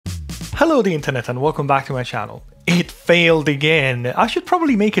Hello the internet and welcome back to my channel. It failed again. I should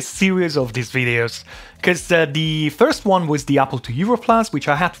probably make a series of these videos, because the first one was the Apple II Europlus, which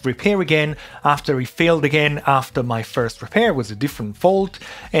I had to repair again after it failed again after my first repair was a different fault.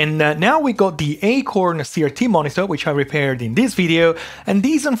 And now we got the Acorn CRT monitor, which I repaired in this video, and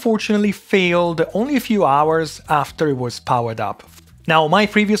these unfortunately failed only a few hours after it was powered up. Now, my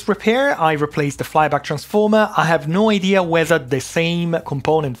previous repair, I replaced the Flyback transformer. I have no idea whether the same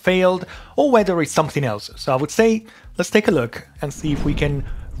component failed or whether it's something else. So I would say, let's take a look and see if we can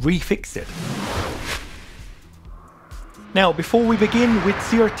refix it. Now, before we begin with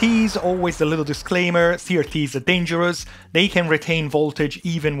CRTs, always a little disclaimer, CRTs are dangerous, they can retain voltage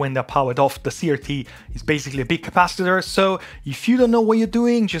even when they're powered off. The CRT is basically a big capacitor, so if you don't know what you're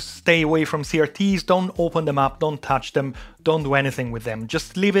doing, just stay away from CRTs, don't open them up, don't touch them, don't do anything with them,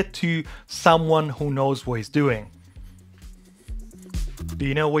 just leave it to someone who knows what he's doing. Do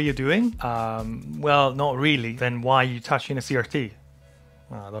you know what you're doing? Well, not really. Then why are you touching a CRT?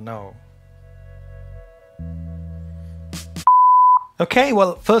 I don't know. Okay,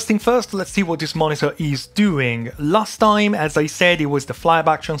 well, first thing first, let's see what this monitor is doing. Last time, as I said, it was the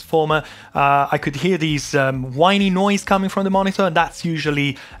Flyback transformer. I could hear this whiny noise coming from the monitor, and that's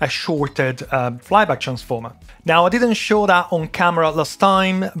usually a shorted Flyback transformer. Now, I didn't show that on camera last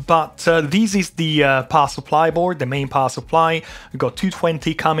time, but this is the power supply board, the main power supply. We've got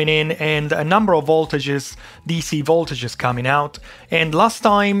 220 coming in and a number of voltages, DC voltages coming out. And last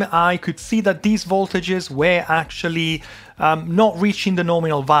time, I could see that these voltages were actually not reaching the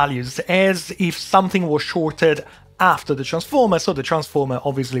nominal values, as if something was shorted after the transformer, so the transformer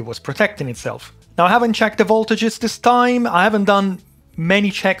obviously was protecting itself. Now, I haven't checked the voltages this time, I haven't done many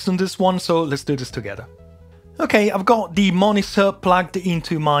checks on this one, so let's do this together. Okay, I've got the monitor plugged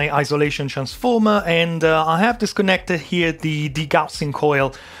into my isolation transformer, and I have disconnected here the degaussing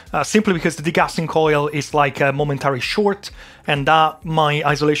coil, simply because the degaussing coil is like a momentary short, and that my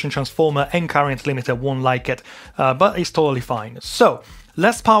isolation transformer and current limiter won't like it, but it's totally fine. So,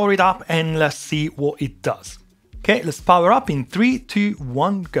 let's power it up and let's see what it does. Okay, let's power up in 3, 2,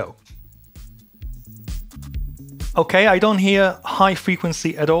 1, go. Okay, I don't hear high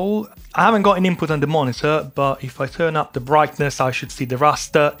frequency at all. I haven't got an input on the monitor, but if I turn up the brightness, I should see the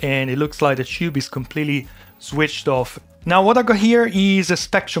raster, and it looks like the tube is completely switched off. Now, what I got here is a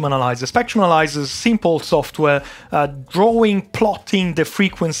spectrum analyzer. Spectrum analyzer is simple software, plotting the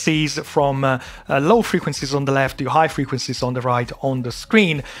frequencies from low frequencies on the left to high frequencies on the right on the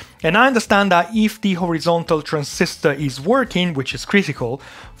screen. And I understand that if the horizontal transistor is working, which is critical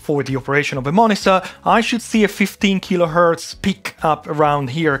for the operation of a monitor, I should see a 15 kHz peak up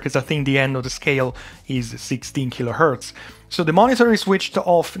around here, because I think the end of the scale is 16 kHz. So the monitor is switched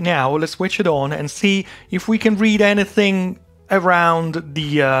off now. Let's switch it on and see if we can read anything around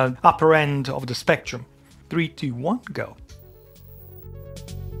the upper end of the spectrum. 3, 2, 1, go.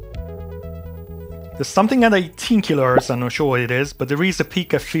 There's something at 18 kHz, I'm not sure what it is, but there is a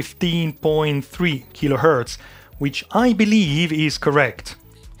peak of 15.3 kHz, which I believe is correct.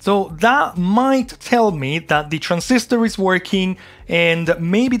 So that might tell me that the transistor is working and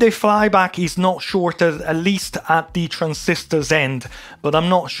maybe the Flyback is not shorted, at least at the transistor's end, but I'm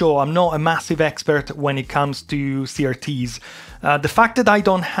not sure. I'm not a massive expert when it comes to CRTs. The fact that I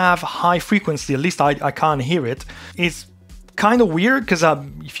don't have high frequency, at least I can't hear it, is kind of weird, because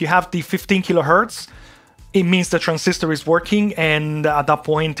if you have the 15 kHz, it means the transistor is working, and at that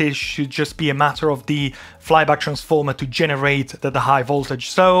point it should just be a matter of the Flyback transformer to generate the high voltage.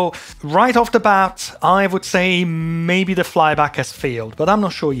 So right off the bat, I would say maybe the Flyback has failed, but I'm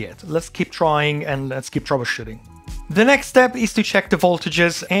not sure yet. Let's keep trying and let's keep troubleshooting. The next step is to check the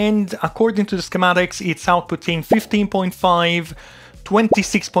voltages, and according to the schematics, it's outputting 15.5,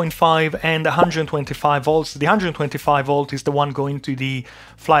 26.5 and 125 volts. The 125 volt is the one going to the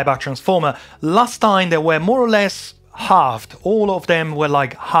Flyback transformer. Last time they were more or less halved. All of them were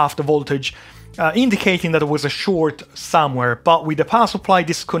like half the voltage, indicating that there was a short somewhere. But with the power supply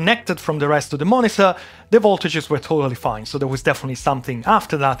disconnected from the rest of the monitor, the voltages were totally fine. So there was definitely something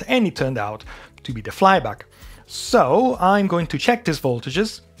after that, and it turned out to be the Flyback. So I'm going to check these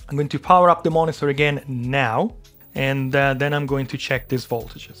voltages. I'm going to power up the monitor again now. And then I'm going to check these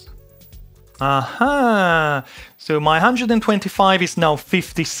voltages. Aha! So my 125 is now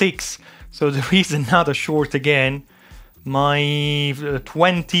 56, so there is another short again. My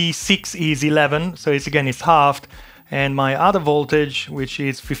 26 is 11, so it's halved. And my other voltage, which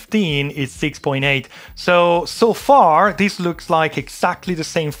is 15, is 6.8. So far, this looks like exactly the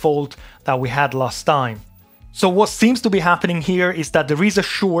same fault that we had last time. So what seems to be happening here is that there is a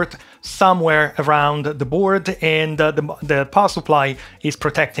short somewhere around the board and the power supply is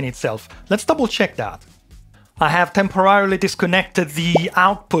protecting itself. Let's double check that. I have temporarily disconnected the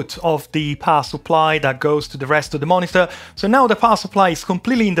output of the power supply that goes to the rest of the monitor. So now the power supply is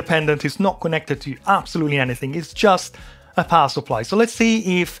completely independent, it's not connected to absolutely anything, it's just a power supply. So let's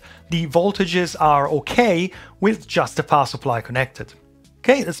see if the voltages are okay with just the power supply connected.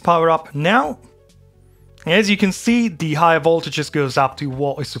 Okay, let's power up now. As you can see, the higher voltages goes up to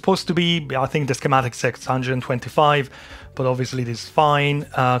what is supposed to be. I think the schematic says 125, but obviously this is fine.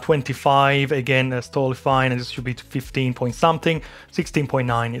 25, again, that's totally fine. And this should be to 15 point something.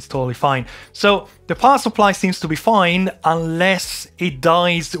 16.9 is totally fine. So the power supply seems to be fine unless it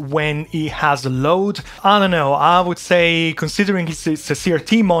dies when it has a load. I don't know. I would say, considering it's a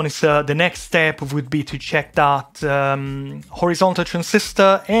CRT monitor, the next step would be to check that horizontal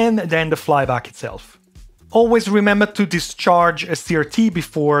transistor and then the flyback itself. Always remember to discharge a CRT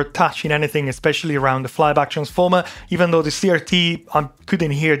before touching anything, especially around the flyback transformer, even though the CRT, I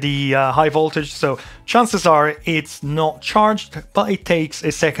couldn't hear the high voltage, so chances are it's not charged, but it takes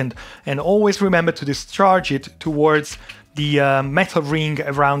a second. And always remember to discharge it towards the metal ring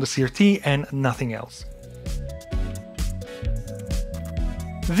around the CRT and nothing else.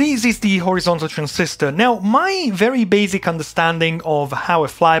 This is the horizontal transistor. Now, my very basic understanding of how a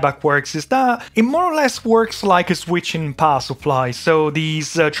flyback works is that it more or less works like a switching power supply. So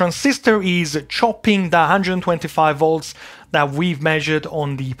this transistor is chopping the 125 volts that we've measured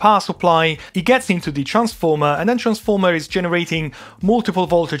on the power supply. It gets into the transformer, and then transformer is generating multiple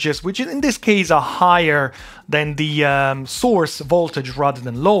voltages, which in this case are higher than the source voltage rather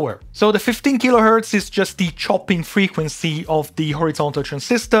than lower. So the 15 kilohertz is just the chopping frequency of the horizontal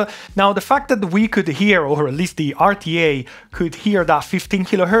transistor. Now the fact that we could hear, or at least the RTA could hear that 15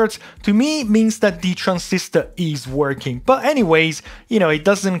 kilohertz, to me means that the transistor is working. But anyways, you know, it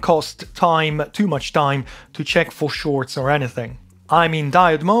doesn't cost too much time to check for shorts or anything. I'm in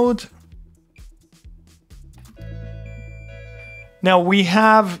diode mode. Now we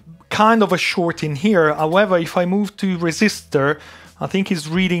have kind of a short in here. However, if I move to resistor, I think it's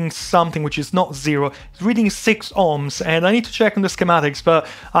reading something which is not 0. It's reading 6 ohms, and I need to check on the schematics, but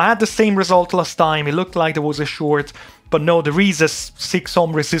I had the same result last time. It looked like there was a short, but no, there is a 6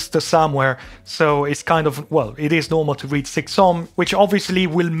 ohm resistor somewhere, so it's kind of, well, it is normal to read 6 ohm, which obviously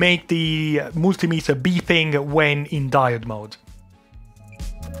will make the multimeter beeping when in diode mode.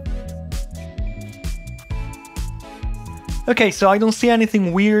 Okay, so I don't see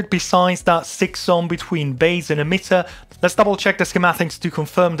anything weird besides that 6 ohm between base and emitter. Let's double check the schematics to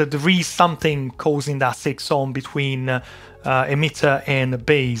confirm that there is something causing that 6 ohm between emitter and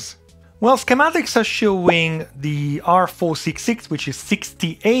base. Well, schematics are showing the R466, which is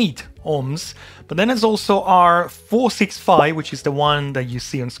 68 ohms, but then there's also R465, which is the one that you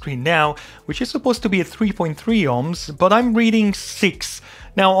see on screen now, which is supposed to be at 3.3 ohms, but I'm reading 6.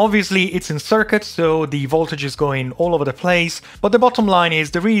 Now, obviously, it's in circuit, so the voltage is going all over the place, but the bottom line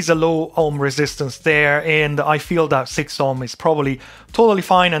is there is a low ohm resistance there, and I feel that 6 ohm is probably totally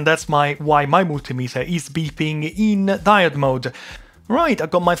fine, and that's why my multimeter is beeping in diode mode. Right,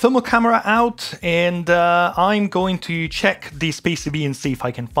 I've got my thermal camera out, and I'm going to check this PCB and see if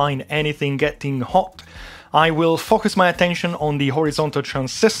I can find anything getting hot. I will focus my attention on the horizontal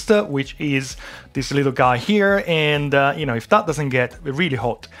transistor, which is this little guy here, and you know, if that doesn't get really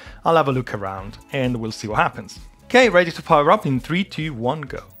hot, I'll have a look around and we'll see what happens. Okay, ready to power up in 3, 2, 1,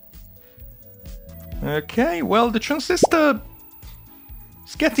 go. Okay, well, the transistor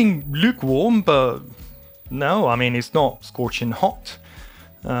is getting lukewarm, but no, I mean, it's not scorching hot.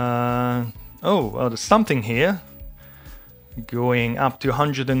 Oh, well, there's something here. Going up to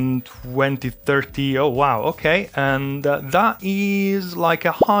 120, 30, oh wow, okay, and that is like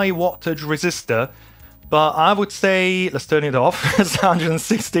a high wattage resistor, but I would say, let's turn it off, it's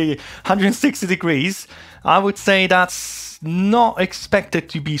 160 degrees. I would say that's not expected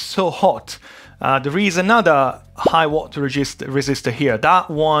to be so hot. There is another high wattage resistor here. That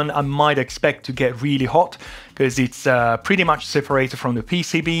one I might expect to get really hot because it's pretty much separated from the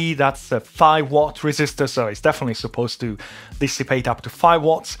PCB. That's a 5 watt resistor, so it's definitely supposed to dissipate up to 5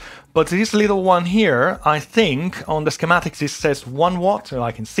 watts. But this little one here, I think on the schematics it says 1 watt, so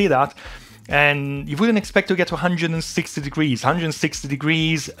I can see that. And you wouldn't expect to get to 160 degrees. 160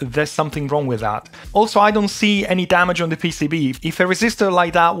 degrees, there's something wrong with that. Also, I don't see any damage on the PCB. If a resistor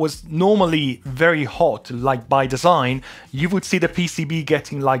like that was normally very hot, like by design, you would see the PCB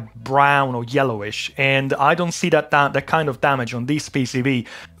getting like brown or yellowish. And I don't see that kind of damage on this PCB.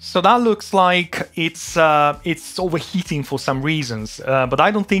 So that looks like it's overheating for some reasons. But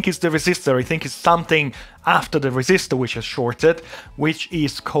I don't think it's the resistor. I think it's something after the resistor which is shorted, which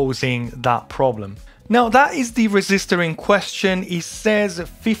is causing that problem. Now that is the resistor in question. It says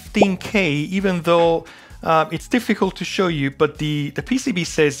 15K, even though it's difficult to show you, but the PCB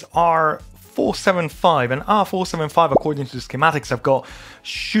says R475, and R475 according to the schematics I've got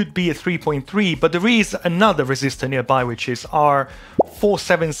should be a 3.3, but there is another resistor nearby which is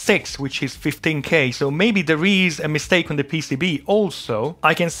R476, which is 15K, so maybe there is a mistake on the PCB. Also,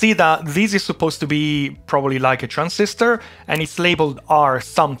 I can see that this is supposed to be probably like a transistor and it's labeled R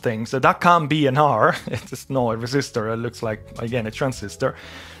something, so that can't be an R. It's not a resistor, it looks like, again, a transistor.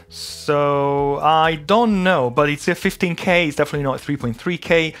 So I don't know, but it's a 15K, it's definitely not a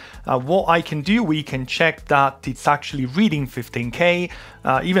 3.3K. What I can do, we can check that it's actually reading 15K,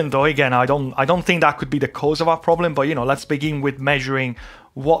 even though, again, I don't think that could be the cause of our problem, but, you know, let's begin with measuring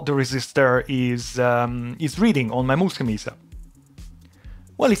what the resistor is reading on my multimeter.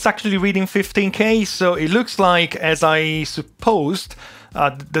 Well, it's actually reading 15K, so it looks like, as I supposed,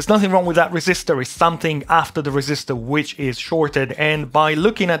 there's nothing wrong with that resistor. It's something after the resistor which is shorted, and by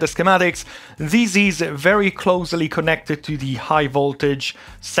looking at the schematics, this is very closely connected to the high voltage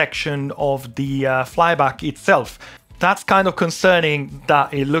section of the flyback itself. That's kind of concerning,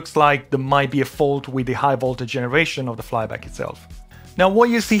 that it looks like there might be a fault with the high voltage generation of the flyback itself. Now what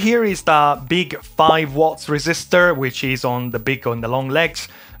you see here is the big 5 watts resistor, which is on the long legs.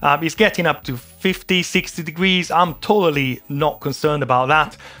 It's getting up to 50-60 degrees. I'm totally not concerned about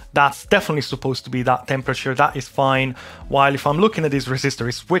that. That's definitely supposed to be that temperature, that is fine. While if I'm looking at this resistor,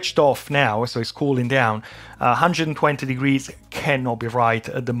 it's switched off now, so it's cooling down. 120 degrees cannot be right.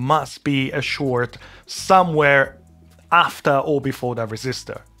 There must be a short somewhere after or before that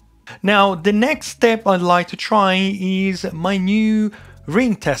resistor. Now, the next step I'd like to try is my new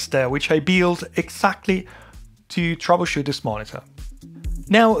ring tester, which I built exactly to troubleshoot this monitor.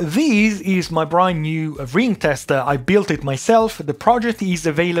 Now, this is my brand new ring tester. I built it myself. The project is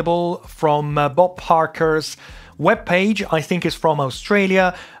available from Bob Parker's webpage. I think it's from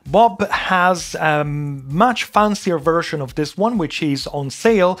Australia. Bob has a much fancier version of this one, which is on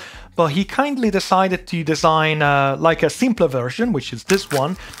sale, but he kindly decided to design like a simpler version, which is this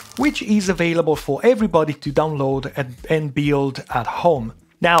one, which is available for everybody to download and build at home.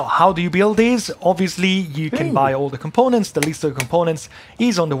 Now, how do you build this? Obviously, you can buy all the components. The list of the components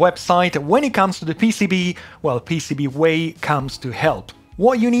is on the website. When it comes to the PCB, well, PCBWay comes to help.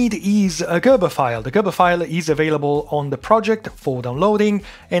 What you need is a Gerber file. The Gerber file is available on the project for downloading,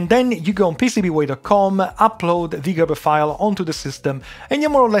 and then you go on PCBWay.com, upload the Gerber file onto the system, and you're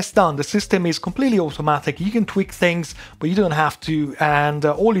more or less done. The system is completely automatic. You can tweak things, but you don't have to, and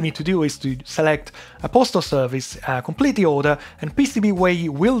all you need to do is to select a postal service, complete the order, and PCBWay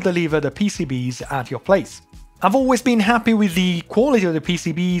will deliver the PCBs at your place. I've always been happy with the quality of the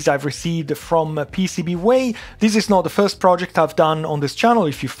PCBs I've received from PCBWay. This is not the first project I've done on this channel.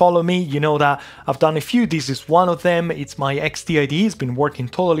 If you follow me, you know that I've done a few. This is one of them. It's my XTID. It's been working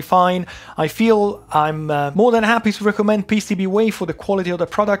totally fine. I feel I'm more than happy to recommend PCBWay for the quality of the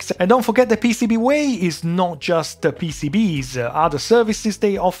products. And don't forget that PCBWay is not just PCBs. Other services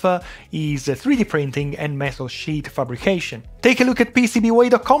they offer is 3D printing and metal sheet fabrication. Take a look at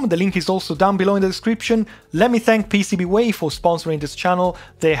PCBWay.com. The link is also down below in the description. Let me thank PCBWay for sponsoring this channel.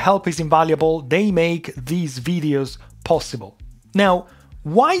 Their help is invaluable. They make these videos possible. Now,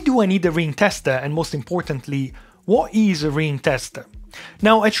 why do I need a ring tester? And most importantly, what is a ring tester?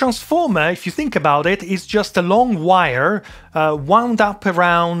 Now, a transformer, if you think about it, is just a long wire wound up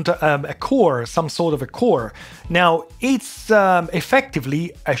around a core, some sort of a core. Now, it's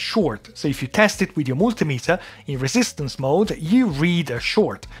effectively a short. So if you test it with your multimeter in resistance mode, you read a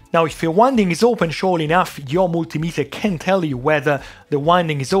short. Now, if your winding is open, surely enough, your multimeter can tell you whether the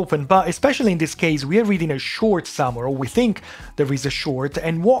winding is open, but especially in this case, we are reading a short somewhere, or we think there is a short,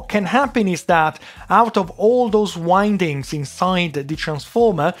 and what can happen is that out of all those windings inside the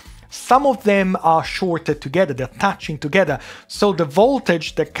transformer, some of them are shorted together, they're touching together, so the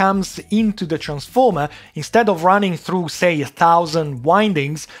voltage that comes into the transformer, instead of running through, say, 1,000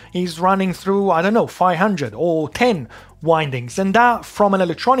 windings, is running through, I don't know, 500 or 10 windings, and that, from an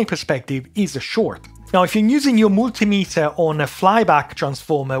electronic perspective, is a short. Now, if you're using your multimeter on a flyback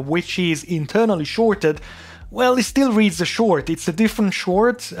transformer, which is internally shorted, well, it still reads a short. It's a different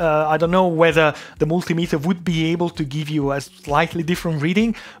short. I don't know whether the multimeter would be able to give you a slightly different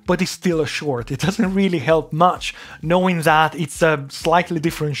reading, but it's still a short. It doesn't really help much knowing that it's a slightly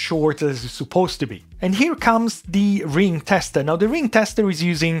different short as it's supposed to be. And here comes the ring tester. Now, the ring tester is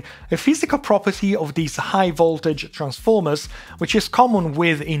using a physical property of these high voltage transformers, which is common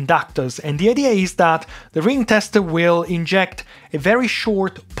with inductors. And the idea is that the ring tester will inject a very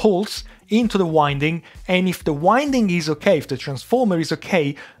short pulse into the winding, and if the winding is okay, if the transformer is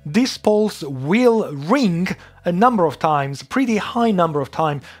okay, this pulse will ring a number of times, a pretty high number of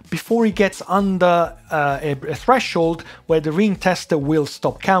times, before it gets under a threshold where the ring tester will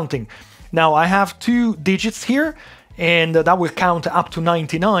stop counting. Now I have 2 digits here, and that will count up to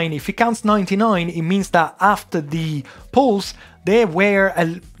 99. If it counts 99, it means that after the pulse, there were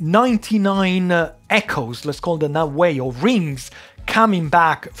 99 echoes, let's call them that way, or rings, coming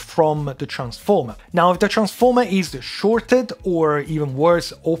back from the transformer. Now, if the transformer is shorted, or even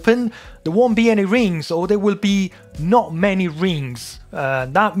worse, open, there won't be any rings, or there will be not many rings.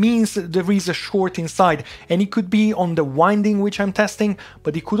 That means there is a short inside, and it could be on the winding which I'm testing,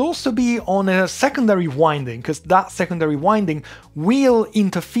 but it could also be on a secondary winding, because that secondary winding will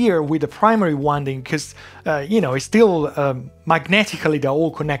interfere with the primary winding, because it's still magnetically they're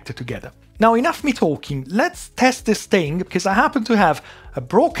all connected together. Now, enough me talking, let's test this thing, because I happen to have a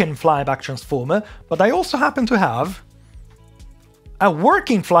broken flyback transformer, but I also happen to have a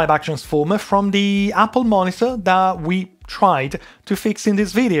working flyback transformer from the Apple monitor that we tried to fix in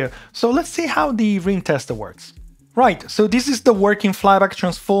this video. So let's see how the ring tester works. Right, so this is the working flyback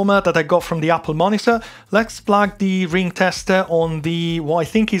transformer that I got from the Apple monitor. Let's plug the ring tester on the, what I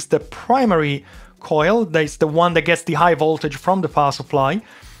think is the primary coil. That's the one that gets the high voltage from the power supply.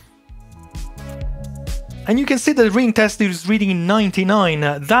 And you can see that the ring tester is reading 99.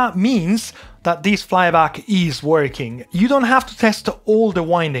 That means that this flyback is working. You don't have to test all the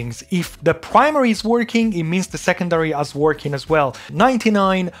windings. If the primary is working, it means the secondary is working as well.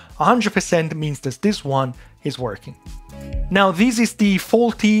 99, 100% means that this one is working. Now, this is the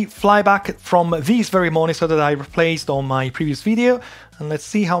faulty flyback from this very monitor that I replaced on my previous video. And let's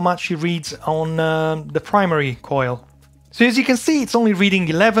see how much it reads on the primary coil. So as you can see, it's only reading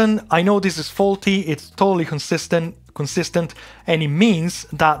 11. I know this is faulty, it's totally consistent, and it means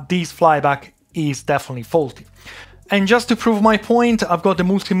that this flyback is definitely faulty. And just to prove my point, I've got the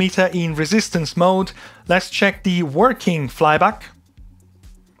multimeter in resistance mode. Let's check the working flyback.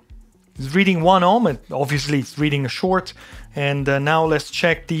 It's reading 1 ohm, and obviously it's reading a short. And now let's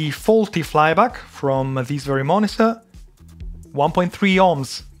check the faulty flyback from this very monitor. 1.3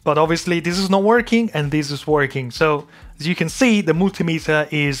 ohms. But obviously this is not working and this is working. So as you can see, the multimeter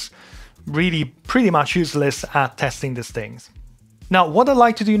is really pretty much useless at testing these things. Now, what I'd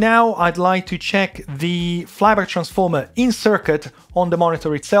like to do now, I'd like to check the flyback transformer in circuit on the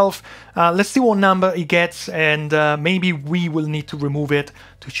monitor itself. Let's see what number it gets, and maybe we will need to remove it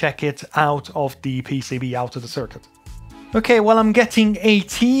to check it out of the PCB, out of the circuit. Okay, well, I'm getting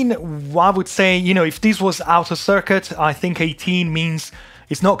 18. I would say, if this was out of circuit, I think 18 means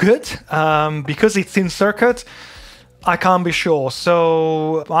it's not good. Because it's in circuit, I can't be sure.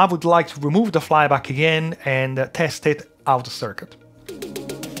 So I would like to remove the flyback again and test it out of circuit.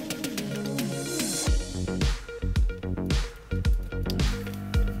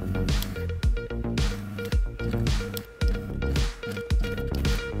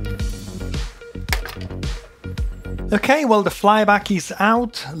 Okay, well, the flyback is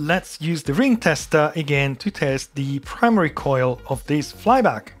out. Let's use the ring tester again to test the primary coil of this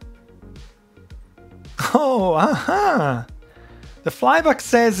flyback. Oh, aha! The flyback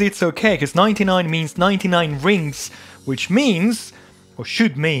says it's okay, because 99 means 99 rings, which means, or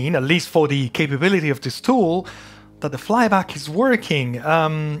should mean, at least for the capability of this tool, that the flyback is working.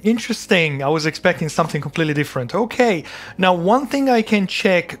 Interesting. I was expecting something completely different. Okay, now one thing I can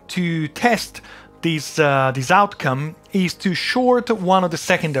check to test this outcome is to short one of the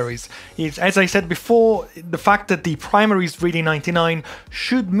secondaries. As I said before, the fact that the primary is reading 99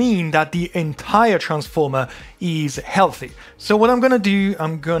 should mean that the entire transformer is healthy. So what I'm gonna do,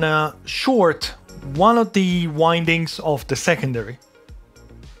 I'm gonna short one of the windings of the secondary.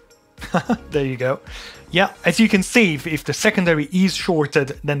 There you go. Yeah, as you can see, if the secondary is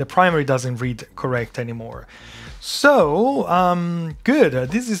shorted, then the primary doesn't read correct anymore. So, good.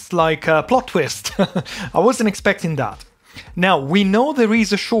 This is like a plot twist. I wasn't expecting that. Now, we know there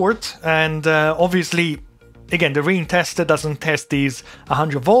is a short, and obviously, again, the ring tester doesn't test these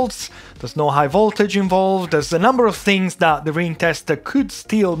 100 volts. There's no high voltage involved. There's a number of things that the ring tester could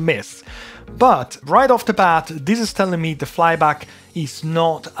still miss. But right off the bat, this is telling me the flyback is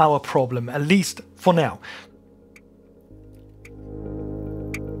not our problem, at least for now.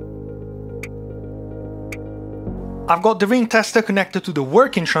 I've got the ring tester connected to the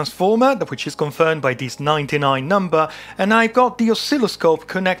working transformer, which is confirmed by this 99 number, and I've got the oscilloscope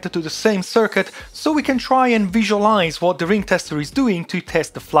connected to the same circuit, so we can try and visualize what the ring tester is doing to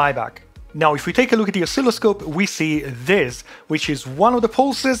test the flyback. Now, if we take a look at the oscilloscope, we see this, which is one of the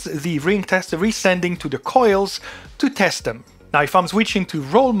pulses the ring tester is sending to the coils to test them. Now, if I'm switching to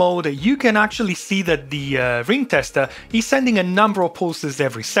roll mode, you can actually see that the ring tester is sending a number of pulses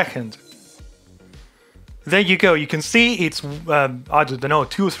every second. There you go, you can see it's, I don't know,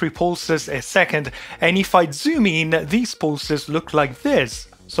 2 or 3 pulses a second, and if I zoom in, these pulses look like this.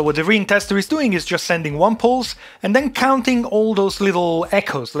 So what the ring tester is doing is just sending 1 pulse and then counting all those little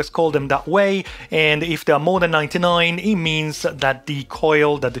echoes, let's call them that way, and if they are more than 99, it means that the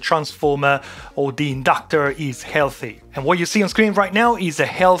coil, that the transformer or the inductor is healthy. And what you see on screen right now is a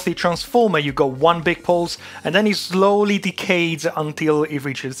healthy transformer. You got 1 big pulse and then it slowly decays until it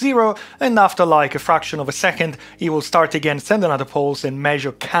reaches 0, and after like a fraction of a second it will start again, send another pulse and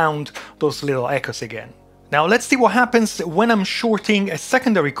measure, count those little echoes again. Now let's see what happens when I'm shorting a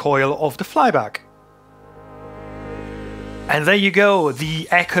secondary coil of the Flyback. And there you go, the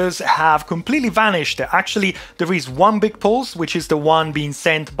echoes have completely vanished. Actually, there is 1 big pulse, which is the one being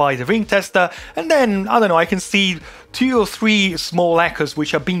sent by the ring tester, and then, I don't know, I can see 2 or 3 small echoes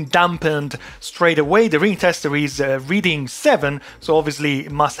which are being dampened straight away. The ring tester is reading 7, so obviously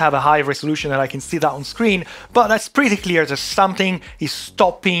it must have a high resolution and I can see that on screen, but that's pretty clear that something is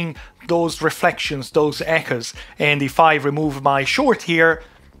stopping those reflections, those echoes, and if I remove my short here,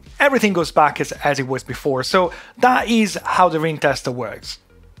 everything goes back as it was before. So that is how the ring tester works.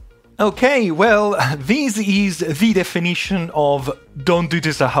 Okay, well, this is the definition of don't do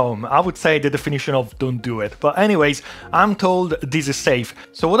this at home. I would say the definition of don't do it. But anyways, I'm told this is safe.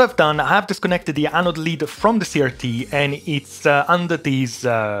 So what I've done, I have disconnected the anode lead from the CRT, and it's under this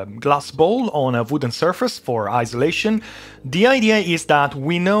glass bowl on a wooden surface for isolation. The idea is that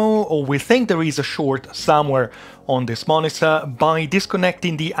we know, or we think there is a short somewhere on this monitor. By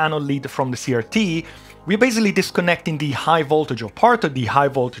disconnecting the anode lead from the CRT, we're basically disconnecting the high voltage, or part of the high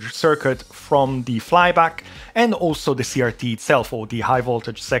voltage circuit, from the Flyback and also the CRT itself, or the high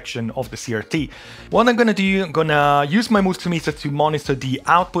voltage section of the CRT. What I'm gonna do, I'm gonna use my multimeter to monitor the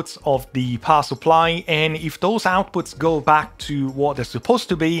outputs of the power supply, and if those outputs go back to what they're supposed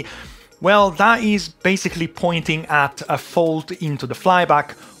to be, well, that is basically pointing at a fault into the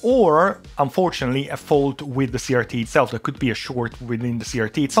Flyback, or, unfortunately, a fault with the CRT itself. There could be a short within the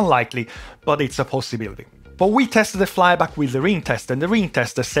CRT. It's unlikely, but it's a possibility. But we tested the Flyback with the ring tester, and the ring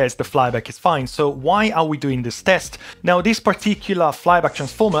tester says the Flyback is fine. So why are we doing this test? Now, this particular Flyback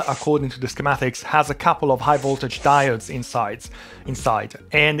transformer, according to the schematics, has a couple of high voltage diodes inside.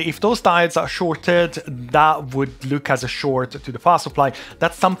 And if those diodes are shorted, that would look as a short to the power supply.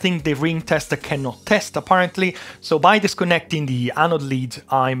 That's something the ring tester cannot test, apparently. So by disconnecting the anode lead,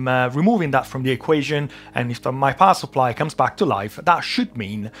 I'm removing that from the equation. And if my power supply comes back to life, that should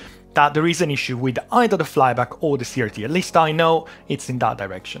mean that there is an issue with either the Flyback or the CRT. At least I know it's in that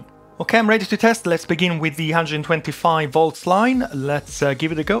direction. Okay, I'm ready to test. Let's begin with the 125 volts line. Let's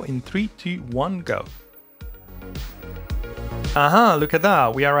give it a go in 3, 2, 1, go. Aha, look at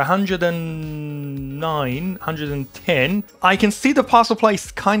that. We are 109, 110. I can see the power supply is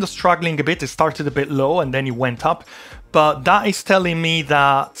kind of struggling a bit. It started a bit low and then it went up. But that is telling me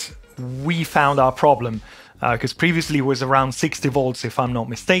that we found our problem. Because previously it was around 60 volts, if I'm not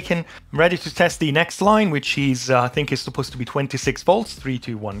mistaken. I'm ready to test the next line, which is, I think is supposed to be 26 volts. 3,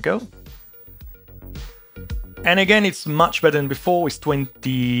 2, 1, go. And again, it's much better than before. It's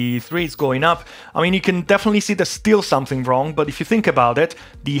 23, it's going up. I mean, you can definitely see there's still something wrong, but if you think about it,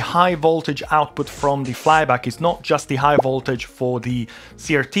 the high voltage output from the Flyback is not just the high voltage for the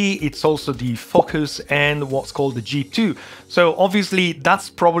CRT, it's also the focus and what's called the G2. So obviously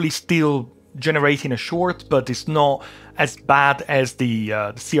that's probably still generating a short, but it's not as bad as the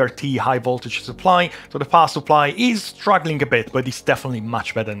CRT high voltage supply. So the power supply is struggling a bit, but it's definitely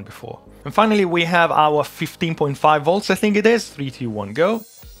much better than before. And finally, we have our 15.5 volts, I think it is. 3, 2, 1, go.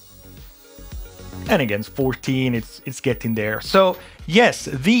 And again, 14, it's getting there. So yes,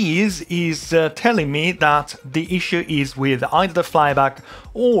 this is telling me that the issue is with either the Flyback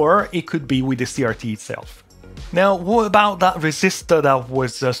or it could be with the CRT itself. Now, what about that resistor that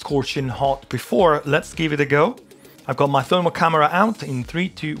was scorching hot before? Let's give it a go. I've got my thermal camera out in 3,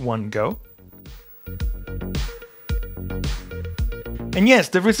 2, 1, go. And yes,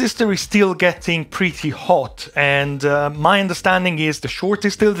 the resistor is still getting pretty hot, and my understanding is the short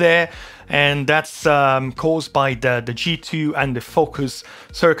is still there, and that's caused by the G2 and the focus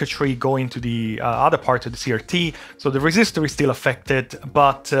circuitry going to the other part of the CRT. So the resistor is still affected,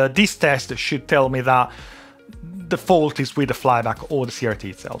 but this test should tell me that the fault is with the Flyback or the CRT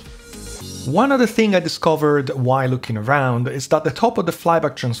itself. One other thing I discovered while looking around is that the top of the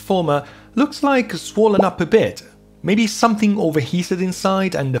Flyback transformer looks like swollen up a bit. Maybe something overheated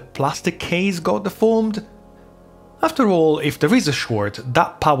inside and the plastic case got deformed? After all, if there is a short,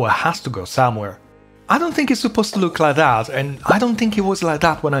 that power has to go somewhere. I don't think it's supposed to look like that, and I don't think it was like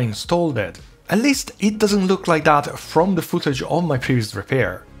that when I installed it. At least it doesn't look like that from the footage of my previous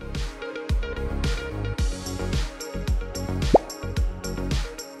repair.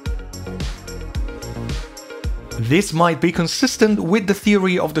 This might be consistent with the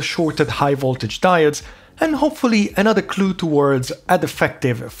theory of the shorted high voltage diodes, and hopefully another clue towards a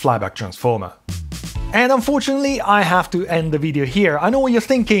defective flyback transformer. And unfortunately, I have to end the video here. I know what you're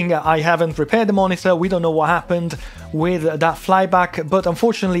thinking, I haven't repaired the monitor, we don't know what happened with that flyback, but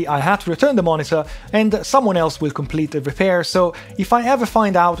unfortunately I had to return the monitor and someone else will complete the repair. So if I ever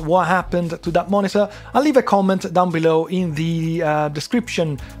find out what happened to that monitor, I'll leave a comment down below in the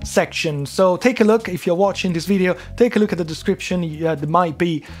description section. So take a look, if you're watching this video, take a look at the description, there might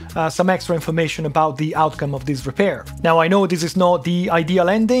be some extra information about the outcome of this repair. Now I know this is not the ideal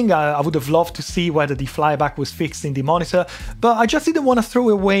ending, I would have loved to see whether the flyback was fixed in the monitor, but I just didn't want to throw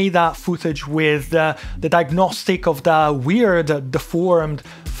away that footage with the diagnostic of the weird deformed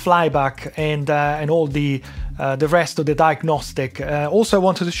flyback and all the rest of the diagnostic. Also, I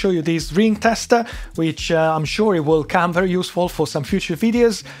wanted to show you this ring tester, which I'm sure it will come very useful for some future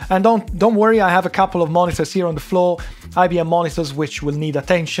videos. And don't worry, I have a couple of monitors here on the floor, IBM monitors, which will need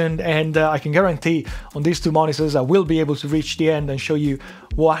attention, and I can guarantee on these two monitors I will be able to reach the end and show you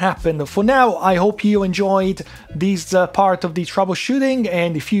what happened. For now, I hope you enjoyed this part of the troubleshooting,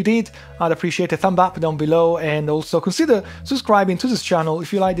 and if you did, I'd appreciate a thumb up down below, and also consider subscribing to this channel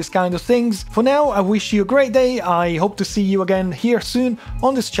if you like this kind of things. For now, I wish you a great day. I hope to see you again here soon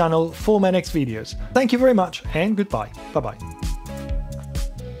on this channel for my next videos. Thank you very much and goodbye. Bye bye.